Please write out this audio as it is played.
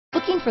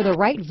Looking for the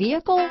right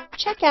vehicle?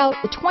 Check out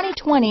the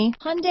 2020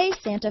 Hyundai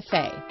Santa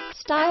Fe.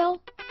 Style,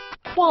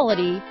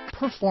 quality,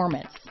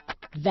 performance,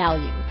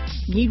 value.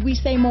 Need we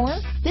say more?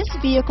 This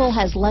vehicle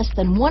has less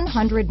than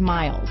 100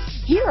 miles.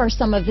 Here are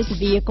some of this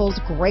vehicle's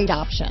great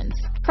options: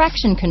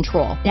 traction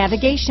control,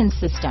 navigation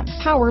system,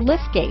 power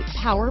liftgate,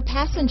 power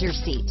passenger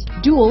seat,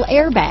 dual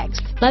airbags,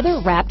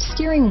 leather-wrapped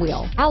steering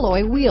wheel,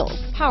 alloy wheels,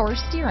 power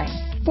steering,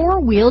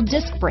 four-wheel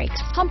disc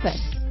brakes, compass,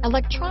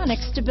 electronic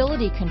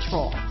stability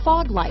control,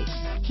 fog lights,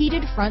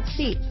 heated front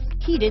seats,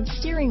 heated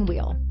steering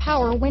wheel,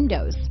 power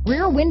windows,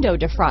 rear window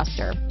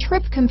defroster,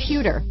 trip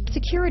computer,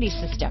 security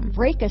system,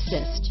 brake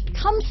assist.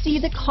 Come see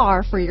the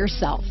car for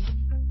yourself.